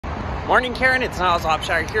Morning, Karen. It's Niles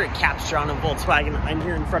here at Capistrano Volkswagen. I'm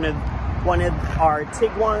here in front of one of our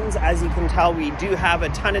Tiguans. As you can tell, we do have a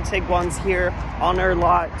ton of Tiguans here on our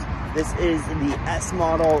lot. This is the S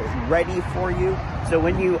model ready for you. So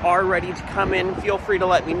when you are ready to come in, feel free to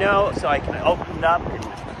let me know so I can open it up and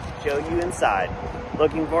show you inside.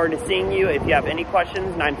 Looking forward to seeing you. If you have any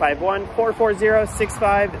questions,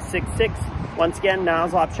 951-440-6566. Once again,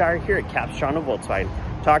 Niles here at Capistrano Volkswagen.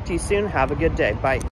 Talk to you soon. Have a good day. Bye.